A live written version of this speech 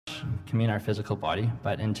can mean our physical body,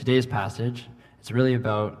 but in today's passage, it's really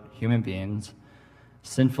about human beings'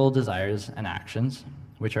 sinful desires and actions,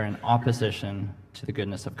 which are in opposition to the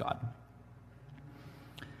goodness of God.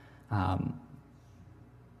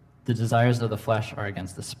 The desires of the flesh are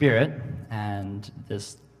against the spirit, and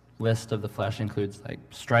this list of the flesh includes like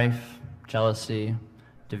strife, jealousy,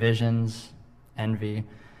 divisions, envy,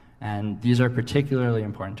 and these are particularly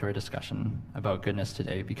important to our discussion about goodness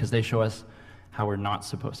today because they show us how we're not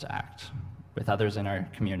supposed to act with others in our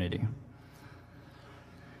community.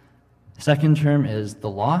 The second term is the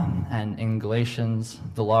law, and in Galatians,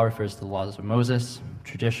 the law refers to the laws of Moses,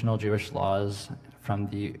 traditional Jewish laws from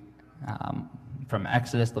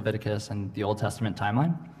Exodus, Leviticus, and the Old Testament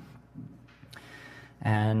timeline.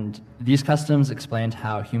 And these customs explained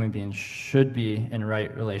how human beings should be in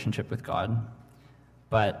right relationship with God,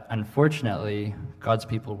 but unfortunately, God's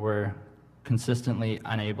people were consistently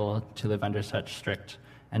unable to live under such strict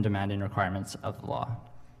and demanding requirements of the law.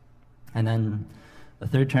 And then the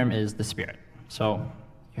third term is the Spirit. So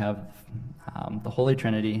you have the Holy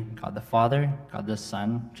Trinity, God the Father, God the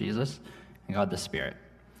Son, Jesus, and God the Spirit.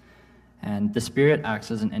 And the Spirit acts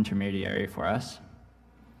as an intermediary for us.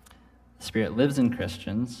 The Spirit lives in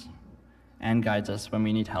Christians and guides us when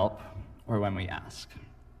we need help or when we ask.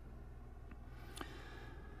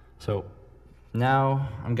 So now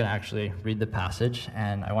I'm going to actually read the passage,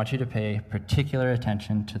 and I want you to pay particular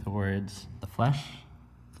attention to the words the flesh,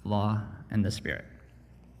 the law, and the Spirit.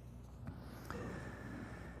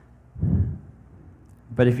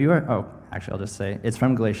 But if you are, I'll just say, it's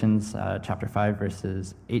from Galatians chapter 5,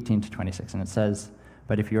 verses 18 to 26, and it says,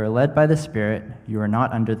 "But if you are led by the Spirit, you are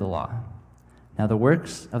not under the law. Now the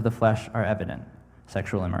works of the flesh are evident: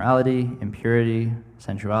 sexual immorality, impurity,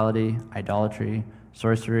 sensuality, idolatry,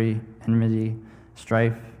 sorcery, enmity,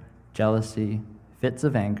 strife, jealousy, fits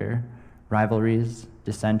of anger, rivalries,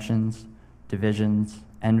 dissensions, divisions,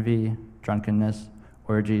 envy, drunkenness,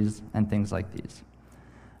 orgies, and things like these.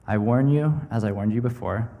 I warn you, as I warned you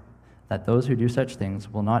before, that those who do such things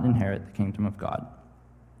will not inherit the kingdom of God.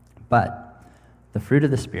 But the fruit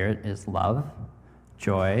of the Spirit is love,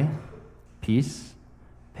 joy, peace,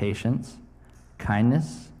 patience,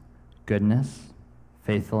 kindness, goodness,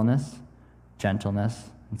 faithfulness,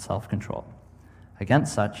 gentleness, and self-control.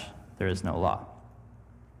 Against such there is no law.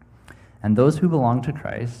 And those who belong to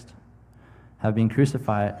Christ have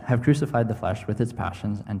crucified the flesh with its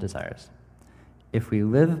passions and desires. If we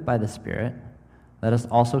live by the Spirit, let us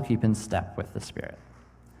also keep in step with the Spirit.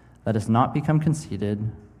 Let us not become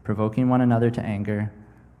conceited, provoking one another to anger,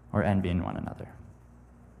 or envying one another."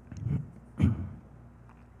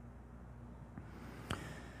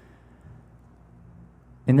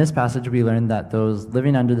 In this passage, we learn that those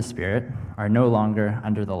living under the Spirit are no longer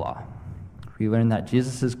under the law. We learn that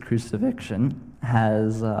Jesus' crucifixion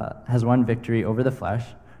has won victory over the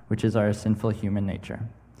flesh, which is our sinful human nature.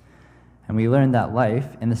 And we learn that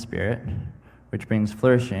life in the Spirit, which brings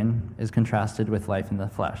flourishing, is contrasted with life in the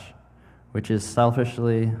flesh, which is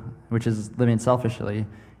living selfishly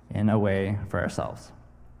in a way for ourselves.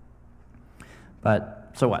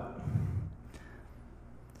 But so what?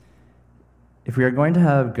 If we are going to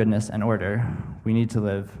have goodness and order, we need to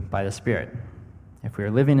live by the Spirit. If we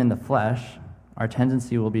are living in the flesh, our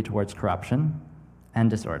tendency will be towards corruption and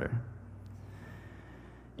disorder.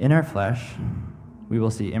 In our flesh, we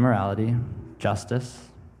will see immorality,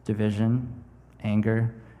 justice, division,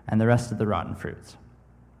 anger, and the rest of the rotten fruits.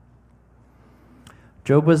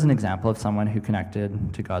 Job was an example of someone who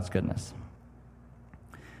connected to God's goodness.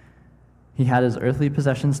 He had his earthly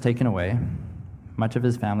possessions taken away. Much of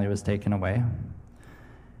his family was taken away.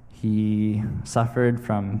 He suffered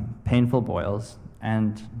from painful boils,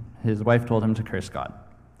 and his wife told him to curse God.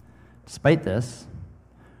 Despite this,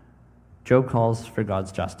 Job calls for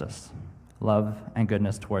God's justice, love, and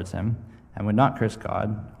goodness towards him, and would not curse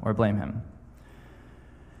God or blame him.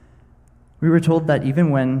 We were told that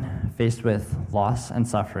even when faced with loss and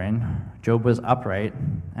suffering, Job was upright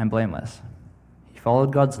and blameless. He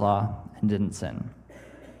followed God's law and didn't sin.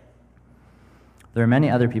 There are many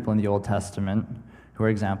other people in the Old Testament who are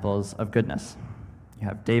examples of goodness. You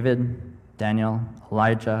have David, Daniel,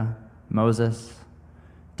 Elijah, Moses,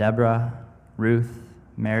 Deborah, Ruth,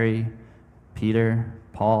 Mary, Peter,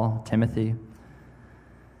 Paul, Timothy.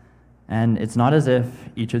 And it's not as if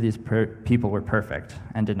each of these people were perfect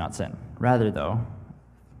and did not sin. Rather, though,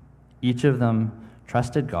 each of them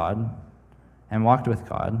trusted God and walked with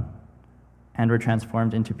God and were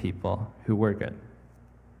transformed into people who were good.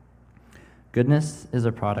 Goodness is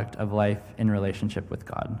a product of life in relationship with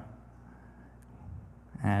God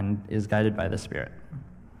and is guided by the Spirit.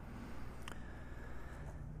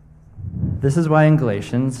 This is why in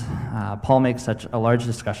Galatians, Paul makes such a large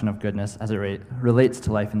discussion of goodness as it relates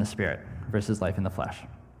to life in the Spirit versus life in the flesh.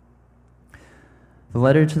 The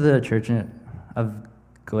letter to the church of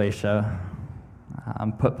Galatia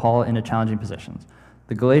put Paul in a challenging position.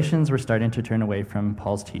 The Galatians were starting to turn away from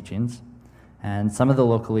Paul's teachings, and some of the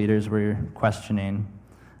local leaders were questioning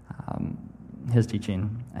his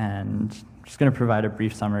teaching. And I'm just going to provide a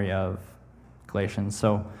brief summary of Galatians.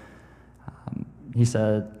 So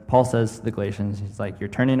Paul says to the Galatians, he's like, you're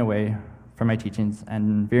turning away from my teachings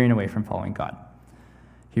and veering away from following God.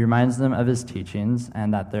 He reminds them of his teachings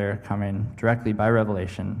and that they're coming directly by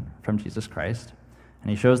revelation from Jesus Christ. And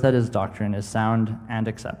he shows that his doctrine is sound and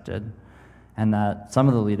accepted, and that some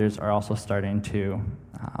of the leaders are also starting to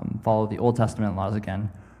follow the Old Testament laws again,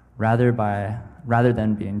 rather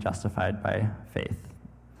than being justified by faith.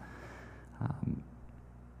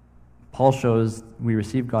 Paul shows we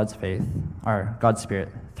receive God's Spirit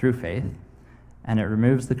through faith, and it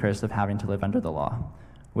removes the curse of having to live under the law,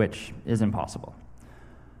 which is impossible.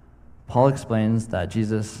 Paul explains that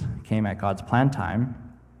Jesus came at God's planned time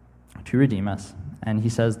to redeem us, and he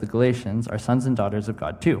says the Galatians are sons and daughters of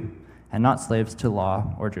God too, and not slaves to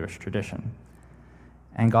law or Jewish tradition.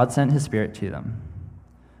 And God sent his Spirit to them.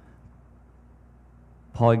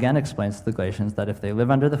 Paul again explains to the Galatians that if they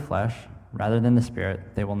live under the flesh rather than the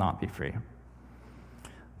Spirit, they will not be free.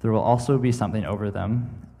 There will also be something over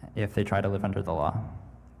them if they try to live under the law.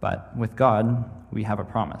 But with God, we have a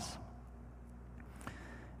promise.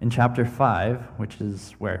 In chapter 5, which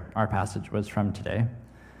is where our passage was from today,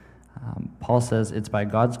 Paul says it's by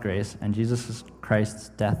God's grace and Jesus Christ's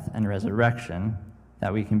death and resurrection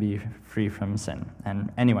that we can be free from sin,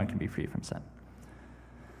 and anyone can be free from sin.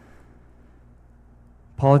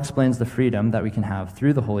 Paul explains the freedom that we can have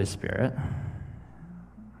through the Holy Spirit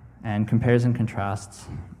and compares and contrasts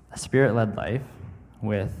a Spirit-led life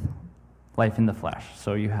with life in the flesh.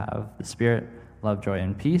 So you have the Spirit, love, joy,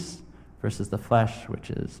 and peace, versus the flesh,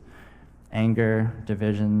 which is anger,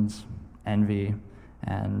 divisions, envy,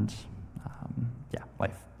 and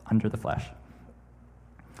life under the flesh.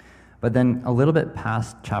 But then a little bit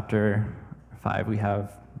past chapter 5, we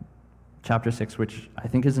have chapter 6, which I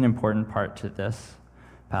think is an important part to this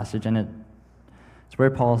passage, and it's where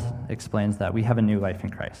Paul explains that we have a new life in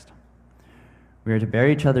Christ. We are to bear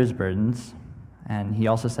each other's burdens, and he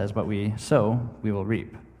also says what we sow, we will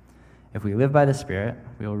reap. If we live by the Spirit,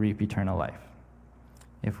 we will reap eternal life.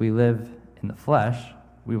 If we live in the flesh,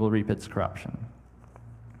 we will reap its corruption.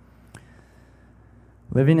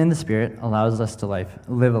 Living in the Spirit allows us to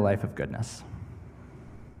live a life of goodness.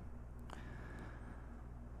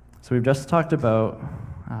 So we've just talked about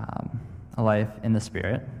a life in the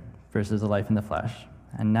Spirit versus a life in the flesh.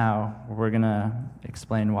 And now we're going to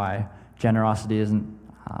explain why generosity isn't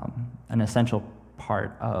an essential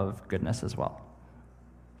part of goodness as well.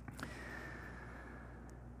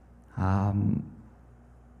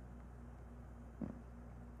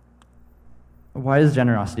 Why is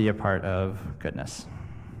generosity a part of goodness?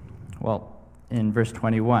 Well, in verse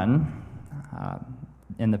 21,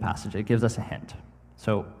 in the passage, it gives us a hint.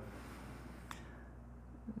 So,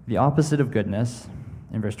 the opposite of goodness,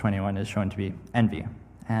 in verse 21, is shown to be envy.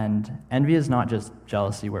 And envy is not just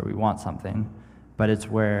jealousy where we want something, but it's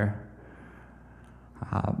where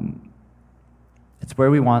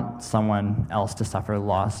we want someone else to suffer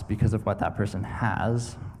loss because of what that person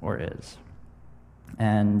has or is.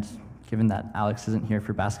 And given that Alex isn't here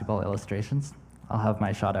for basketball illustrations, I'll have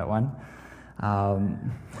my shot at one.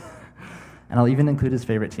 And I'll even include his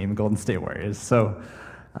favorite team, Golden State Warriors. So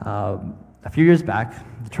a few years back,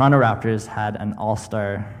 the Toronto Raptors had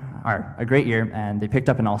a great year, and they picked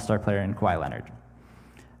up an all-star player in Kawhi Leonard.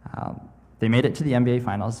 They made it to the NBA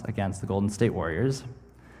Finals against the Golden State Warriors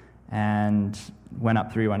and went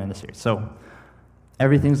up 3-1 in the series. So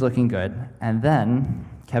everything's looking good. And then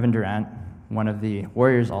Kevin Durant, one of the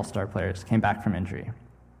Warriors all-star players, came back from injury.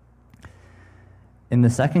 In the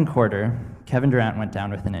second quarter, Kevin Durant went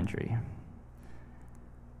down with an injury.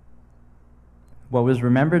 What was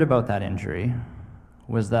remembered about that injury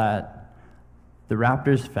was that the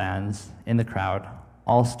Raptors fans in the crowd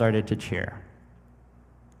all started to cheer.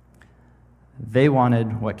 They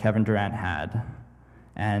wanted what Kevin Durant had,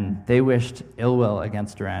 and they wished ill will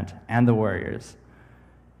against Durant and the Warriors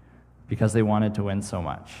because they wanted to win so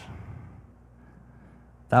much.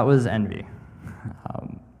 That was envy.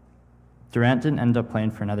 Durant didn't end up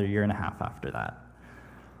playing for another year and a half after that.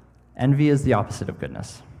 Envy is the opposite of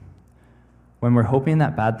goodness. When we're hoping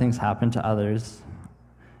that bad things happen to others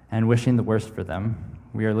and wishing the worst for them,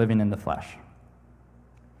 we are living in the flesh.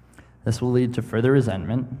 This will lead to further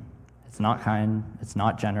resentment. It's not kind, it's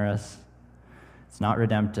not generous, It's not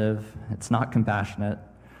redemptive. It's not compassionate.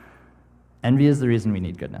 Envy is the reason we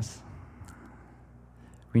need goodness.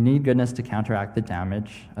 We need goodness to counteract the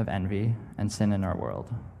damage of envy and sin in our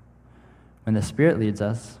world. When the Spirit leads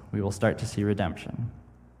us, we will start to see redemption.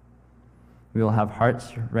 We will have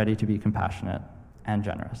hearts ready to be compassionate and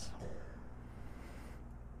generous.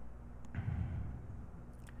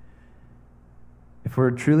 If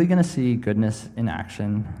we're truly going to see goodness in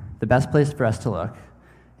action, the best place for us to look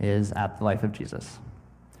is at the life of Jesus.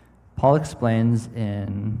 Paul explains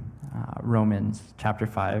in Romans chapter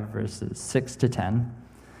 5, verses 6 to 10,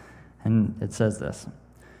 and it says this: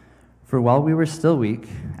 "For while we were still weak,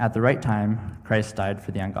 at the right time, Christ died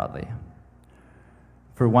for the ungodly.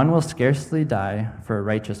 For one will scarcely die for a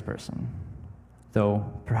righteous person,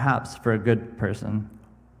 though perhaps for a good person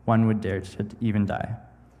one would dare to even die.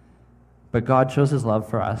 But God shows his love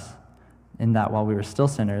for us in that while we were still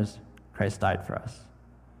sinners, Christ died for us.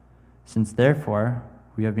 Since therefore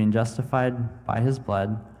we have been justified by his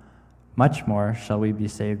blood, much more shall we be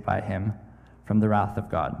saved by him from the wrath of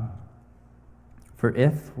God. For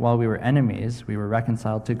if, while we were enemies, we were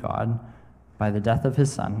reconciled to God by the death of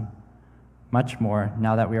his Son, much more,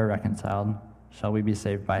 now that we are reconciled, shall we be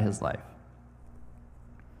saved by his life."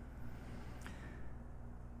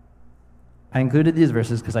 I included these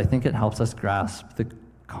verses because I think it helps us grasp the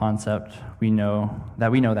concept we know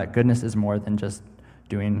that goodness is more than just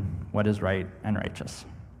doing what is right and righteous.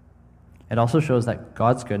 It also shows that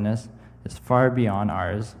God's goodness is far beyond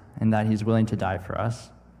ours and that he's willing to die for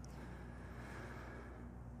us.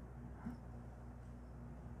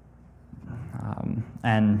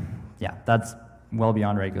 That's well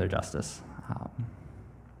beyond regular justice.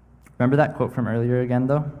 Remember that quote from earlier again,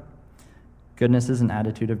 though? Goodness is an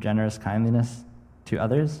attitude of generous kindliness to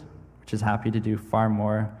others, which is happy to do far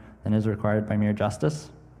more than is required by mere justice.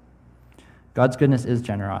 God's goodness is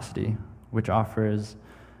generosity, which offers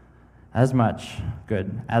as much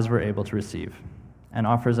good as we're able to receive, and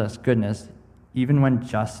offers us goodness even when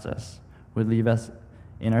justice would leave us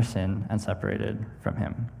in our sin and separated from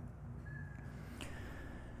him.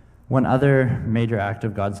 One other major act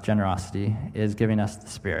of God's generosity is giving us the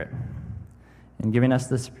Spirit. In giving us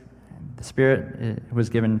the Spirit was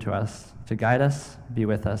given to us to guide us, be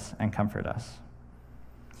with us, and comfort us.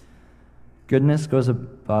 Goodness goes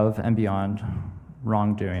above and beyond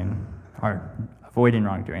wrongdoing, or avoiding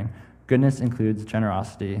wrongdoing. Goodness includes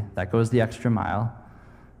generosity that goes the extra mile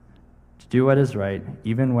to do what is right,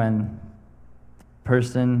 even when the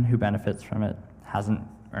person who benefits from it hasn't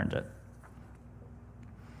earned it.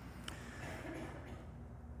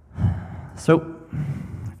 So,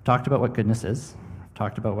 I've talked about what goodness is, I've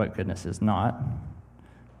talked about what goodness is not,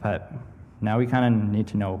 but now we kind of need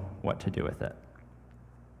to know what to do with it.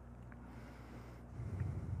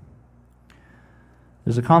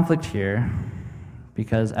 There's a conflict here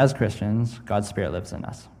because as Christians, God's Spirit lives in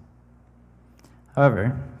us.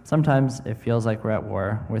 However, sometimes it feels like we're at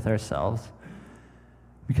war with ourselves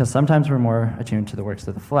because sometimes we're more attuned to the works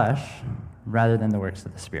of the flesh rather than the works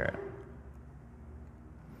of the Spirit.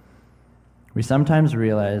 We sometimes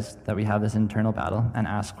realize that we have this internal battle and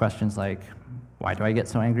ask questions like, why do I get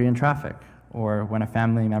so angry in traffic? Or when a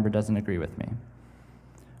family member doesn't agree with me?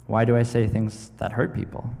 Why do I say things that hurt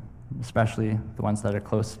people, especially the ones that are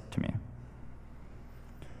close to me?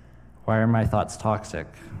 Why are my thoughts toxic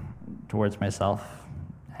towards myself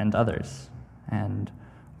and others? And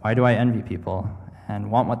why do I envy people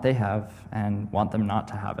and want what they have and want them not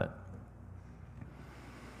to have it?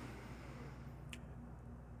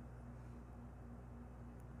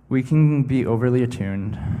 We can be overly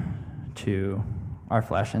attuned to our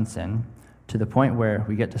flesh and sin to the point where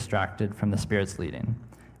we get distracted from the Spirit's leading,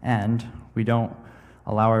 and we don't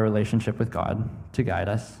allow our relationship with God to guide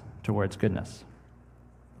us towards goodness.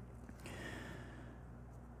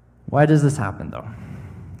 Why does this happen, though?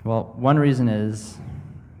 Well, one reason is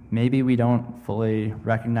maybe we don't fully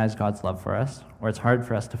recognize God's love for us, or it's hard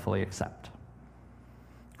for us to fully accept.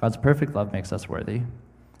 God's perfect love makes us worthy,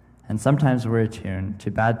 and sometimes we're attuned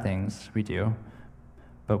to bad things we do,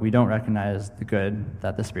 but we don't recognize the good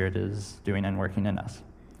that the Spirit is doing and working in us.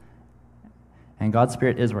 And God's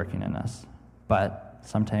Spirit is working in us, but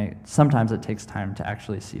sometimes it takes time to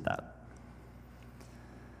actually see that.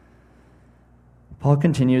 Paul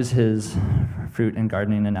continues his fruit and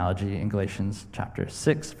gardening analogy in Galatians chapter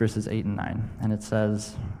 6, verses 8 and 9, and it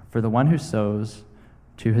says, "For the one who sows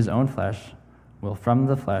to his own flesh will from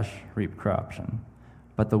the flesh reap corruption,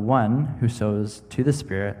 but the one who sows to the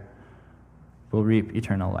Spirit will reap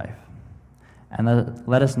eternal life. And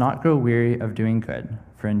let us not grow weary of doing good,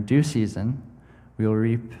 for in due season we will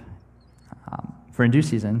reap.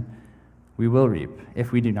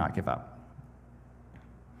 If we do not give up."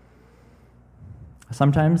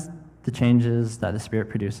 Sometimes the changes that the Spirit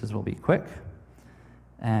produces will be quick,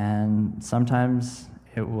 and sometimes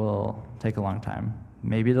it will take a long time.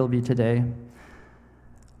 Maybe it'll be today,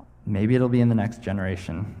 maybe it'll be in the next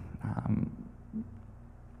generation.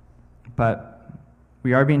 But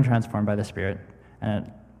we are being transformed by the Spirit,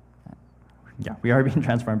 and we are being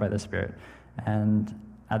transformed by the Spirit, and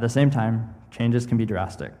at the same time, changes can be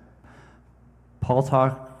drastic. Paul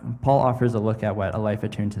offers a look at what a life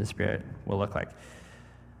attuned to the Spirit will look like.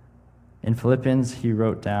 In Philippians, he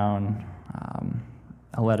wrote down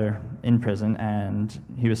a letter in prison, and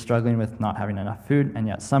he was struggling with not having enough food, and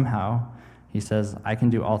yet somehow he says, I can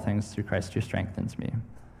do all things through Christ who strengthens me.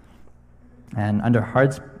 And under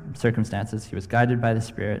hard circumstances, he was guided by the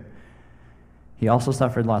Spirit. He also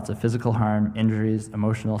suffered lots of physical harm, injuries,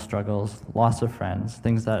 emotional struggles, loss of friends,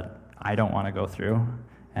 things that I don't want to go through.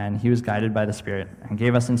 And he was guided by the Spirit and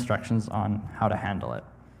gave us instructions on how to handle it.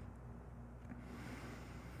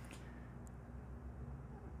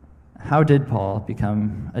 How did Paul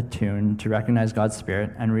become attuned to recognize God's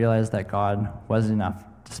Spirit and realize that God was enough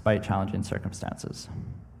despite challenging circumstances?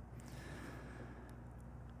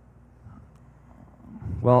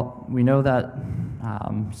 Well, we know that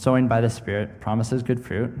sowing by the Spirit promises good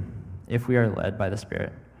fruit if we are led by the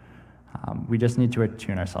Spirit. We just need to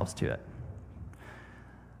attune ourselves to it.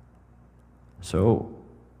 So,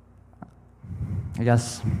 I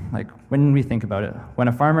guess, when we think about it, when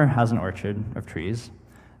a farmer has an orchard of trees,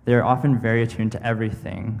 they're often very attuned to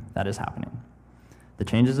everything that is happening. The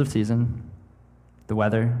changes of season, the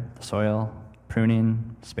weather, the soil,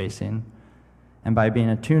 pruning, spacing, and by being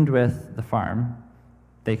attuned with the farm,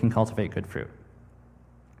 they can cultivate good fruit.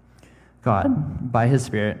 God, by his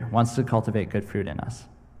Spirit, wants to cultivate good fruit in us.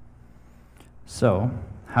 So,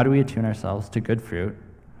 how do we attune ourselves to good fruit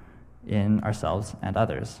in ourselves and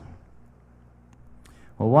others?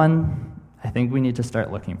 Well, one, I think we need to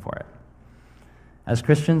start looking for it. As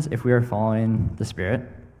Christians, if we are following the Spirit,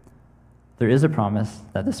 there is a promise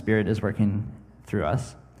that the Spirit is working through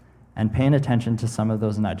us, and paying attention to some of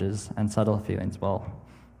those nudges and subtle feelings will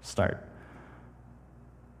start.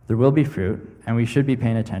 There will be fruit, and we should be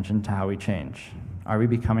paying attention to how we change. Are we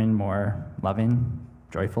becoming more loving,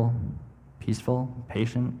 joyful, peaceful,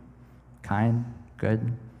 patient, kind,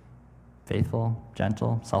 good, faithful,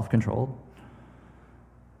 gentle, self-controlled?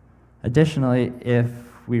 Additionally, if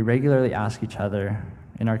we regularly ask each other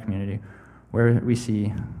in our community where we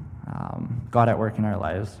see God at work in our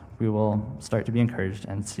lives, we will start to be encouraged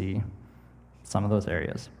and see some of those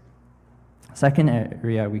areas. Second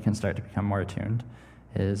area we can start to become more attuned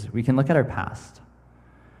is we can look at our past.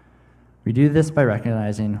 We do this by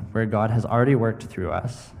recognizing where God has already worked through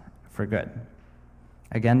us for good.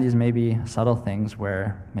 Again, these may be subtle things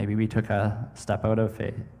where maybe we took a step out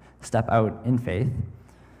in faith,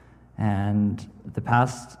 and the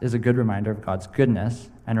past is a good reminder of God's goodness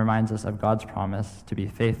and reminds us of God's promise to be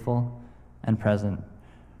faithful and present,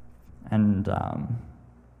 and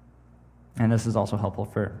this is also helpful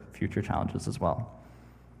for future challenges as well.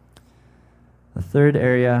 The third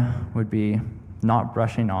area would be not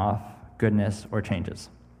brushing off goodness or changes.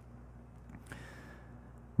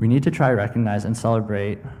 We need to try recognize and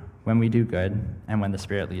celebrate when we do good and when the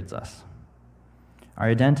Spirit leads us. Our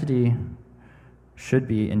identity should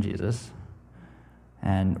be in Jesus,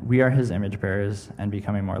 and we are his image bearers and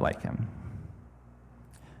becoming more like him.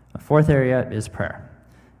 The fourth area is prayer.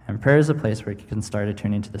 And prayer is a place where you can start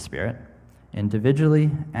attuning to the Spirit. Individually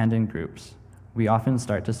and in groups, we often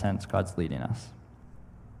start to sense God's leading us.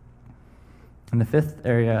 And the fifth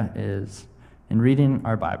area is in reading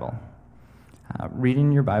our Bible.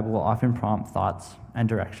 Reading your Bible will often prompt thoughts and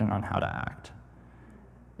direction on how to act.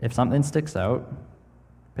 If something sticks out,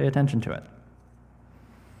 pay attention to it.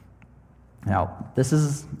 Now, this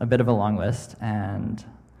is a bit of a long list, and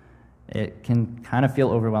it can kind of feel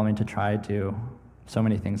overwhelming to try to do so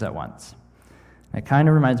many things at once. It kind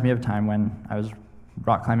of reminds me of a time when I was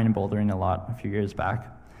rock climbing and bouldering a lot a few years back,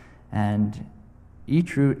 and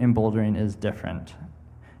each route in bouldering is different,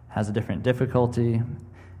 has a different difficulty,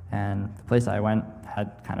 and the place I went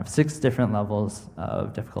had kind of 6 different levels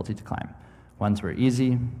of difficulty to climb. Ones were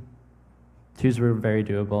easy, 2s were very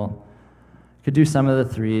doable. Could do some of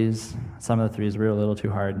the 3s. Some of the 3s were a little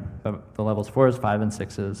too hard, but the levels 4s, 5s, and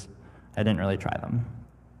 6s, I didn't really try them.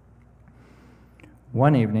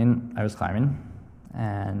 One evening, I was climbing,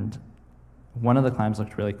 and one of the climbs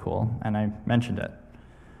looked really cool, and I mentioned it.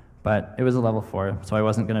 But it was a level 4, so I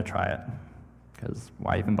wasn't going to try it, because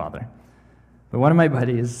why even bother? But one of my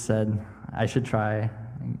buddies said I should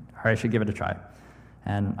give it a try.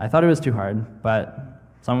 And I thought it was too hard, but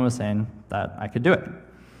someone was saying that I could do it.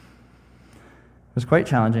 It was quite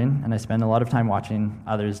challenging, and I spent a lot of time watching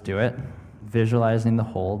others do it, visualizing the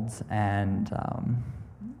holds, and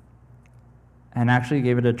actually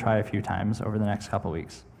gave it a try a few times over the next couple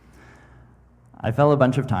weeks. I fell a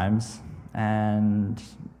bunch of times and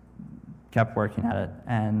kept working at it,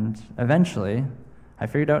 and eventually I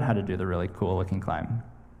figured out how to do the really cool looking climb,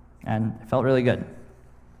 and it felt really good.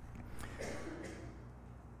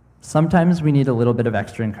 Sometimes we need a little bit of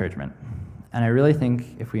extra encouragement, and I really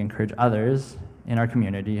think if we encourage others in our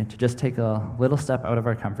community to just take a little step out of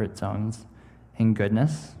our comfort zones in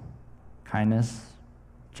goodness, kindness,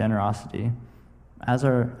 generosity, as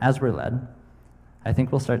we're led, I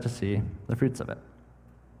think we'll start to see the fruits of it.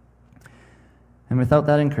 And without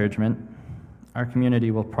that encouragement, our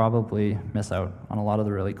community will probably miss out on a lot of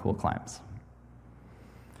the really cool climbs.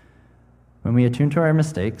 When we attune to our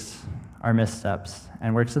mistakes, our missteps,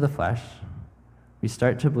 and works of the flesh, we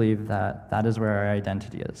start to believe that that is where our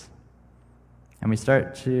identity is. And we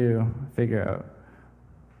start to figure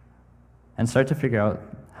out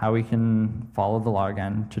how we can follow the law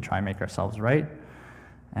again to try and make ourselves right,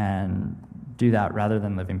 and do that rather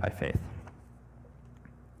than living by faith.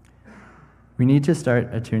 We need to start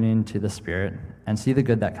attuning to the Spirit and see the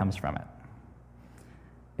good that comes from it.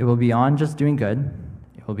 It will be beyond just doing good.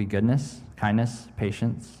 It will be goodness, kindness,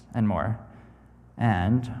 patience, and more.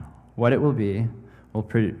 And what it will produce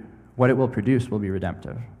will be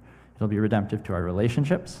redemptive. It'll be redemptive to our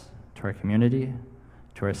relationships, to our community,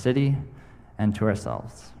 to our city, and to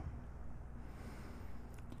ourselves.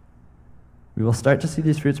 We will start to see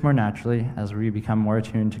these fruits more naturally as we become more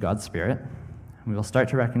attuned to God's Spirit. We will start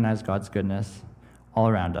to recognize God's goodness all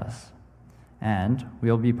around us. And we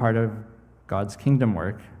will be part of God's kingdom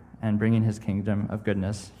work and bringing his kingdom of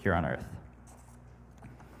goodness here on earth.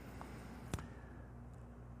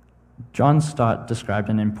 John Stott described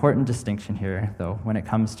an important distinction here, though, when it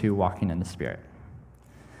comes to walking in the Spirit.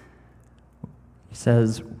 He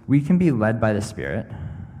says, we can be led by the Spirit,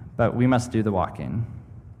 but we must do the walking.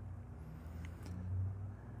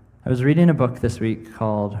 I was reading a book this week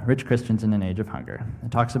called Rich Christians in an Age of Hunger.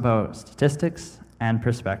 It talks about statistics and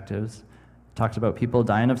perspectives. It talks about people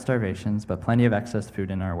dying of starvations, but plenty of excess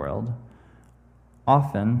food in our world.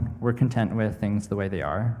 Often, we're content with things the way they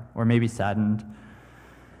are, or maybe saddened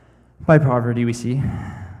by poverty we see.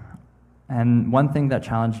 And one thing that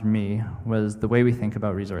challenged me was the way we think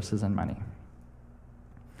about resources and money.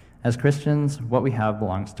 As Christians, what we have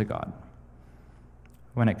belongs to God.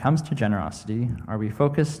 When it comes to generosity, are we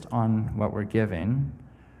focused on what we're giving,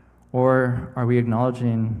 or are we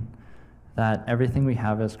acknowledging that everything we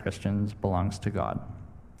have as Christians belongs to God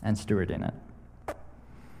and stewarding it?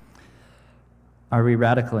 Are we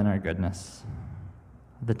radical in our goodness,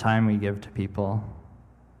 the time we give to people,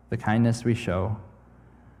 the kindness we show,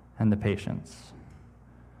 and the patience?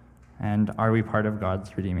 And are we part of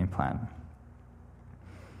God's redeeming plan?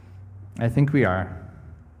 I think we are.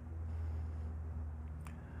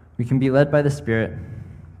 We can be led by the Spirit,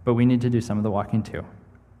 but we need to do some of the walking too.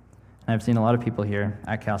 And I've seen a lot of people here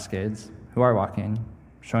at Cascades who are walking,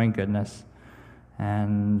 showing goodness,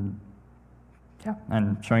 and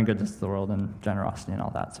showing goodness to the world and generosity and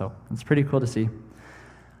all that. So it's pretty cool to see.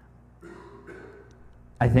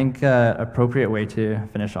 I think an appropriate way to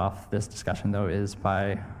finish off this discussion, though, is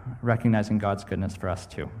by recognizing God's goodness for us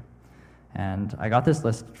too. And I got this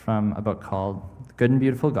list from a book called Good and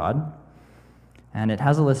Beautiful God. And it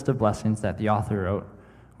has a list of blessings that the author wrote,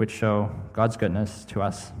 which show God's goodness to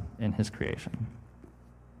us in his creation.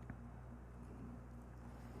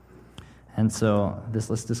 And so this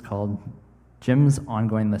list is called Jim's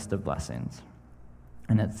Ongoing List of Blessings.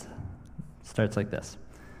 And it starts like this.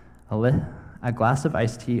 A glass of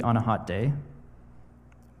iced tea on a hot day,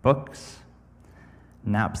 books,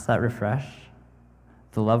 naps that refresh,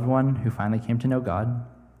 the loved one who finally came to know God,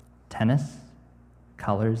 tennis,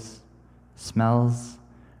 colors, smells,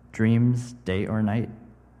 dreams, day or night,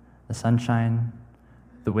 the sunshine,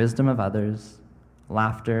 the wisdom of others,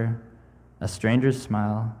 laughter, a stranger's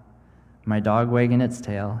smile, my dog wagging its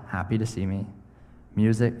tail, happy to see me,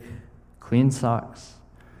 music, clean socks,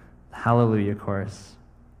 the hallelujah chorus,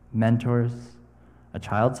 mentors, a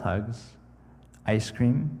child's hugs, ice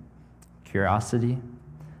cream, curiosity,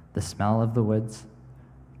 the smell of the woods,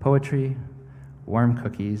 poetry, warm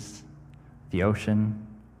cookies, the ocean,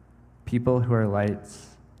 people who are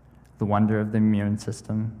lights, the wonder of the immune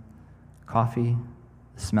system, coffee,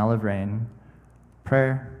 the smell of rain,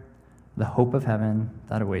 prayer, the hope of heaven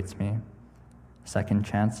that awaits me, second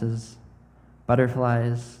chances,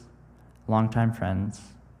 butterflies, longtime friends,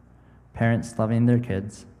 parents loving their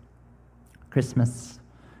kids, Christmas,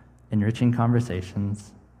 enriching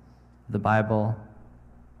conversations, the Bible,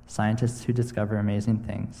 scientists who discover amazing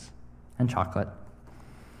things, and chocolate,